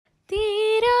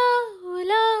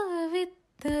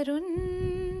Tarun.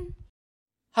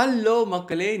 Hello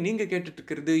மக்களே, நீங்கள்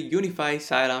கேட்டுட்ருக்கிறது unify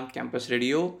Sairam campus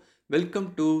radio. Welcome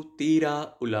to தீரா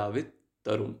உலா வித்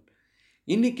தருண்.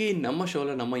 இன்றைக்கி நம்ம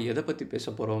ஷோவில் நம்ம எதை பற்றி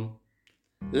பேச போகிறோம்?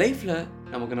 லைஃப்பில்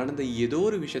நமக்கு நடந்த ஏதோ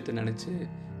ஒரு விஷயத்தை நினச்சி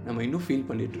நம்ம இன்னும் ஃபீல்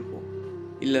பண்ணிகிட்ருப்போம்.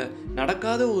 இல்லை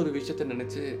நடக்காத ஒரு விஷயத்தை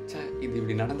நினச்சி இது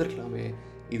இப்படி நடந்திருக்கலாமே,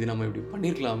 இது நம்ம இப்படி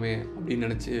பண்ணியிருக்கலாமே அப்படின்னு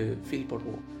நினச்சி ஃபீல்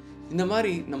பண்ணுவோம். இந்த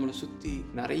மாதிரி நம்மளை சுற்றி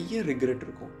நிறைய ரிக்ரெட்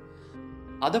இருக்கும்.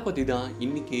 அதை பற்றி தான்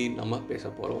இன்றைக்கி நம்ம பேச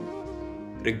போகிறோம்.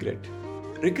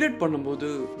 ரிக்ரெட் பண்ணும்போது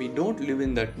we don't live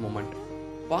in that moment.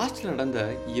 பாஸ்டில் நடந்த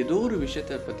ஏதோ ஒரு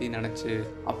விஷயத்தை பற்றி நினச்சி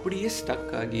அப்படியே ஸ்டக்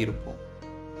ஆகி இருப்போம்.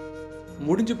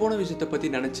 முடிஞ்சு போன விஷயத்தை பற்றி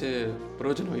நினச்சி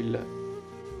பிரயோஜனம் இல்லை.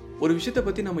 ஒரு விஷயத்தை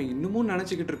பற்றி நம்ம இன்னமும்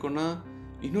நினச்சிக்கிட்டு இருக்கோன்னா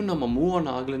இன்னும் நம்ம மூவ்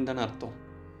ஆன் ஆகலன்னு தானே அர்த்தம்.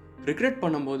 ரிக்ரெட்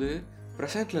பண்ணும்போது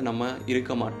ப்ரெசண்ட்டில் நம்ம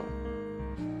இருக்க மாட்டோம்.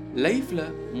 லைஃப்பில்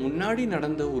முன்னாடி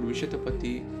நடந்த ஒரு விஷயத்தை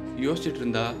பற்றி யோசிச்சுட்டு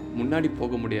இருந்தால் முன்னாடி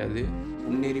போக முடியாது,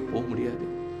 முன்னேறி போக முடியாது.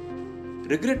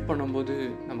 ரிக்ரெட் பண்ணும்போது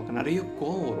நமக்கு நிறைய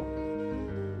கோவம் வரும்.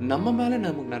 நம்ம மேலே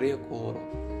நமக்கு நிறைய கோவம்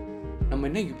வரும். நம்ம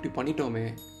என்ன இப்படி பண்ணிட்டோமே,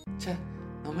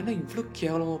 நம்ம என்ன இவ்வளோ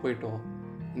கேவலமாக போயிட்டோம்,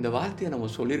 இந்த வார்த்தையை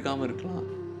நம்ம சொல்லியிருக்காமல் இருக்கலாம்,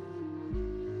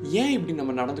 ஏன் இப்படி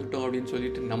நம்ம நடந்துக்கிட்டோம் அப்படின்னு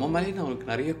சொல்லிட்டு நம்ம மேலே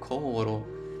நமக்கு நிறைய கோவம் வரும்.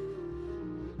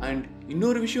 அண்ட்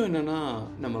இன்னொரு விஷயம் என்னென்னா,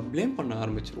 நம்ம ப்ளேம் பண்ண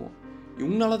ஆரம்பிச்சிருவோம்.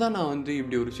 இவங்களால தான் நான் வந்து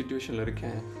இப்படி ஒரு சிச்சுவேஷனில்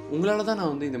இருக்கேன், உங்களால் தான்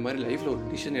நான் வந்து இந்த மாதிரி லைஃப்பில் ஒரு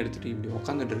டிசிஷன் எடுத்துகிட்டு இப்படி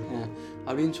உக்காந்துட்டு இருக்கேன்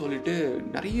அப்படின்னு சொல்லிட்டு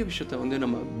நிறைய விஷயத்த வந்து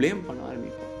நம்ம ப்ளேம் பண்ண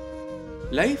ஆரம்பிப்போம்.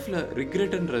 லைஃப்பில்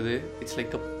ரிக்ரெட்டுன்றது it's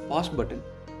like a pass button.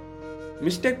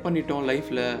 Mistake பண்ணிட்டோம்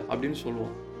லைஃப்பில் அப்படின்னு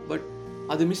சொல்லுவோம். பட்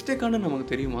அது மிஸ்டேக்கானு நமக்கு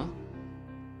தெரியுமா?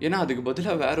 ஏன்னா அதுக்கு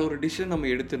பதிலாக வேற ஒரு டிசிஷன்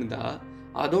நம்ம எடுத்திருந்தா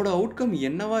அதோட அவுட்கம்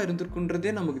என்னவா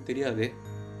இருந்திருக்குன்றதே நமக்கு தெரியாது.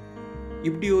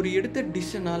 இப்படி ஒரு எடுத்த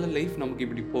டிசிஷனால் லைஃப் நமக்கு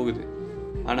இப்படி போகுது.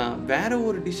 ஆனால் வேற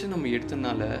ஒரு டிசிஷன் நம்ம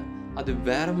எடுத்தனால அது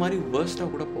வேற மாதிரி வேர்ஸ்டாக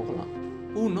கூட போகலாம்.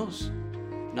 ஹூ நோஸ்,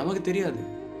 நமக்கு தெரியாது.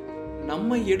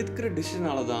 நம்ம எடுக்கிற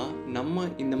டிசிஷனால தான் நம்ம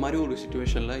இந்த மாதிரி ஒரு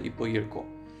சிச்சுவேஷனில் இப்போ இருக்கோம்.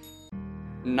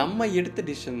 நம்ம எடுத்த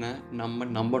டிசிஷனை நம்ம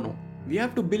நம்பணும். we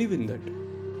have to believe in that,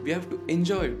 we have to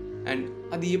enjoy it. And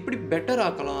அது எப்படி பெட்டர்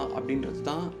ஆக்கலாம் அப்படின்றது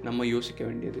தான் நம்ம யோசிக்க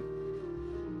வேண்டியது.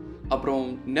 அப்புறம்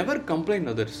நெவர்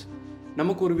கம்ப்ளைண்ட் அதர்ஸ்.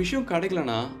 நமக்கு ஒரு விஷயம்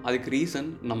கிடைக்கலனா அதுக்கு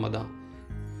ரீசன் நம்ம தான்.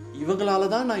 இவங்களால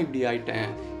தான் நான் இப்படி ஆயிட்டேன்,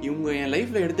 இவங்க என்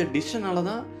லைஃப்பில் எடுத்த டிசிஷனால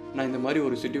தான் நான் இந்த மாதிரி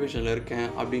ஒரு சிச்சுவேஷனில் இருக்கேன்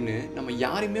அப்படின்னு நம்ம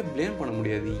யாரையுமே ப்ளேம் பண்ண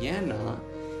முடியாது. ஏன்னா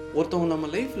ஒருத்தவங்க நம்ம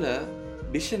லைஃப்பில்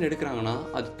டிசிஷன் எடுக்கிறாங்கன்னா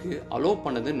அதுக்கு அலோவ்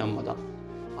பண்ணது நம்ம தான்,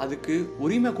 அதுக்கு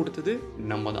உரிமை கொடுத்தது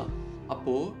நம்ம தான்.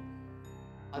 அப்போது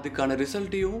அதுக்கான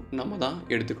ரிசல்ட்டையும் நம்ம தான்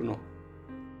எடுத்துக்கணும்.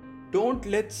 Don't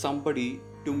let somebody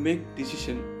to make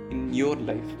decision in your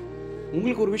life.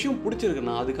 உங்களுக்கு ஒரு விஷயம்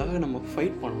பிடிச்சிருக்குன்னா அதுக்காக நம்ம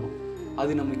ஃபைட் பண்ணணும்.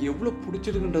 அது நமக்கு எவ்வளோ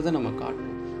பிடிச்சிருக்குன்றதை நம்ம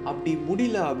காட்டணும். அப்படி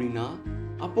முடியல அப்படின்னா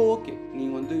அப்போ ஓகே,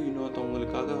 நீங்கள் வந்து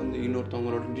இன்னொருத்தவங்களுக்காக வந்து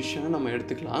இன்னொருத்தவங்களோட டிசிஷனை நம்ம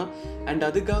எடுத்துக்கலாம். அண்ட்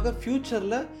அதுக்காக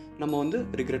ஃப்யூச்சரில் நம்ம வந்து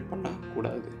ரிக்ரெட்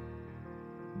பண்ணக்கூடாது.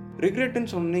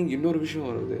 ரிக்ரெட்டுன்னு சொன்னேன், இன்னொரு விஷயம்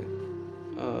வருது.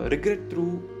 ரிக்ரெட் த்ரூ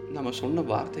நம்ம சொன்ன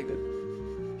வார்த்தைகள்.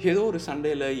 ஏதோ ஒரு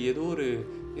சண்டேயில்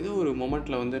ஏதோ ஒரு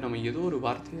மொமெண்ட்டில் வந்து நம்ம ஏதோ ஒரு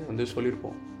வார்த்தையை வந்து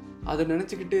சொல்லியிருப்போம். அதை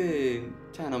நினச்சிக்கிட்டு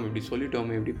நம்ம இப்படி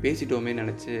சொல்லிட்டோமே, இப்படி பேசிட்டோமே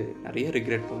நினச்சி நிறைய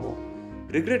ரிக்ரெட் பண்ணுவோம்.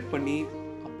 ரிக்ரெட்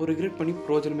பண்ணி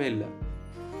பிரயோஜனமே இல்லை.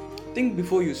 Think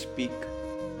before you speak.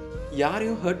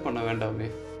 யாரையும் ஹர்ட் பண்ண வேண்டாமே.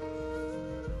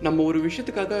 நம்ம ஒரு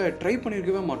விஷயத்துக்காக ட்ரை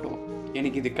பண்ணியிருக்கவே மாட்டோம்.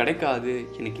 எனக்கு இது கிடைக்காது,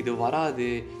 எனக்கு இது வராது,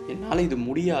 என்னால் இது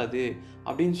முடியாது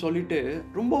அப்படின்னு சொல்லிட்டு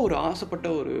ரொம்ப ஒரு ஆசைப்பட்ட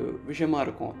ஒரு விஷயமா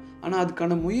இருக்கும். ஆனால்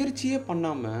அதுக்கான முயற்சியே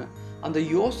பண்ணாமல் அந்த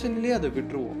யோசனையிலே அதை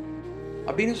விட்டுருவோம்.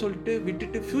 அப்படின்னு சொல்லிட்டு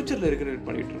விட்டுட்டு ஃப்யூச்சரில் ரிக்ரெட்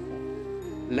பண்ணிகிட்டு இருக்கோம்.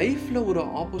 லைஃப்பில் ஒரு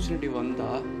ஆப்பர்ச்சுனிட்டி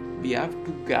வந்தால் we have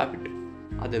to grab it.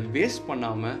 அதை வேஸ்ட்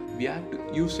பண்ணாமல் we have to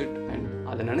use it. And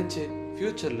அதை நினச்சி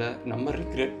ஃப்யூச்சரில் நம்ம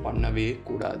ரிக்ரெட் பண்ணவே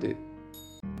கூடாது.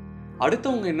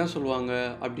 அடுத்தவங்க என்ன சொல்லுவாங்க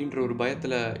அப்படின்ற ஒரு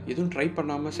பயத்தில் எதுவும் ட்ரை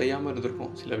பண்ணாமல் செய்யாமல்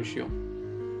இருந்திருக்கோம். சில விஷயம்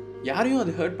யாரையும்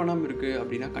அது ஹர்ட் பண்ணாமல் இருக்குது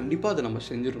அப்படின்னா கண்டிப்பாக அதை நம்ம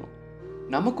செஞ்சிடணும்.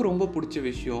 நமக்கு ரொம்ப பிடிச்ச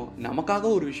விஷயம், நமக்காக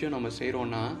ஒரு விஷயம் நம்ம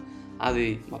செய்கிறோன்னா அது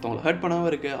மற்றவங்களை ஹர்ட் பண்ணாமல்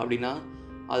இருக்குது அப்படின்னா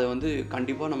அதை வந்து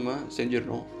கண்டிப்பாக நம்ம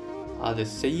செஞ்சிடணும். அதை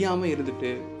செய்யாமல்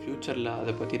இருந்துட்டு ஃப்யூச்சரில்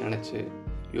அதை பற்றி நினச்சி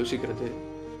யோசிக்கிறது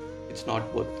இட்ஸ் நாட்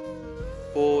ஒர்த்.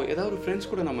 இப்போது ஏதாவது ஒரு ஃப்ரெண்ட்ஸ்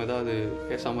கூட நம்ம ஏதாவது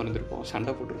பேசாமல் இருந்திருப்போம்,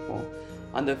 சண்டை போட்டிருப்போம்,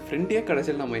 அந்த ஃப்ரெண்டே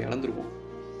கடைசியில் நம்ம இழந்துருவோம்.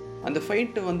 அந்த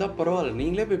ஃபைட்டு வந்தால் பரவாயில்ல,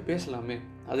 நீங்களே போய் பேசலாமே.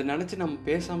 அதை நினச்சி நம்ம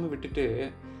பேசாமல் விட்டுட்டு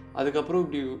அதுக்கப்புறம்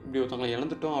இப்படி ஒருத்தவங்களை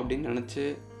இழந்துட்டோம் அப்படின்னு நினச்சி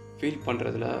ஃபீல்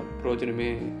பண்ணுறதுல பிரயோஜனமே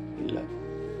இல்லை.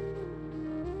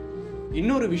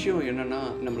 இன்னொரு விஷயம் என்னென்னா,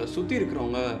 நம்மளை சுற்றி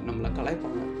இருக்கிறவங்க நம்மளை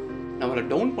கலாய்ப்பாங்க, நம்மளை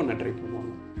டவுன் பண்ண ட்ரை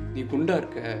பண்ணுவாங்க. நீ குண்டா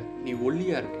இருக்க, நீ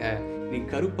ஒல்லியாக இருக்க, நீ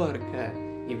கருப்பாக இருக்க,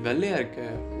 நீ வெள்ளையாக இருக்க,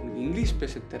 உனக்கு இங்கிலீஷ்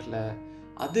பேச தெரில,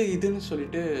 அது இதுன்னு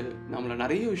சொல்லிட்டு நம்மளை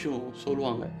நிறைய விஷயம்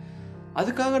சொல்லுவாங்க.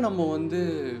 அதுக்காக நம்ம வந்து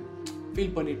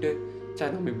ஃபீல் பண்ணிவிட்டு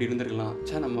சார் நம்ம இப்படி இருந்திருக்கலாம்,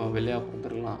 சார் நம்ம வெள்ளையாக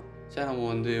பிறந்திருக்கலாம், சார் நம்ம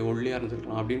வந்து ஒல்லியாக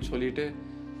இருந்திருக்கலாம் அப்படின்னு சொல்லிட்டு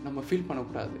நம்ம ஃபீல்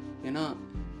பண்ணக்கூடாது. ஏன்னா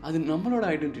அது நம்மளோட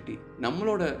ஐடென்டிட்டி,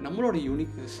 நம்மளோட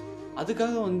யூனிக்னஸ்.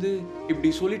 அதுக்காக வந்து இப்படி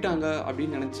சொல்லிட்டாங்க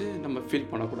அப்படின்னு நினச்சி நம்ம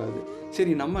ஃபீல் பண்ணக்கூடாது.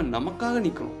 சரி, நமக்காக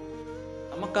நிற்கணும்.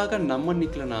 நமக்காக நம்ம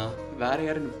நிற்கலன்னா வேறு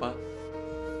யாரும் நிற்பா?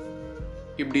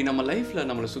 இப்படி நம்ம லைஃப்பில்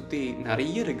நம்மளை சுற்றி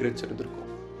நிறைய ரிக்ரெட்ஸ் இருந்திருக்கும்.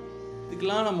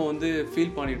 இதுக்கெலாம் நம்ம வந்து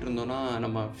ஃபீல் பண்ணிகிட்டு இருந்தோன்னா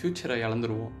நம்ம ஃப்யூச்சரை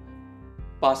இழந்துருவோம்.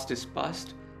 Past is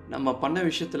past. நம்ம பண்ண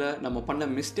விஷயத்தில், நம்ம பண்ண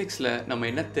மிஸ்டேக்ஸில் நம்ம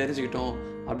என்ன தெரிஞ்சுக்கிட்டோம்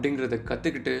அப்படிங்கிறத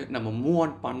கற்றுக்கிட்டு நம்ம மூவ்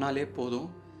ஆன் பண்ணாலே போதும்.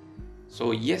 So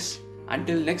S,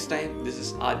 until next time, this is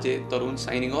RJ Tarun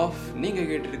signing off. நீங்கள்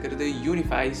கேட்டிருக்கிறது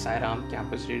unify Sairam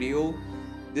campus radio.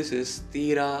 This is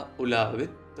Theera Ula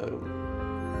with Tarun.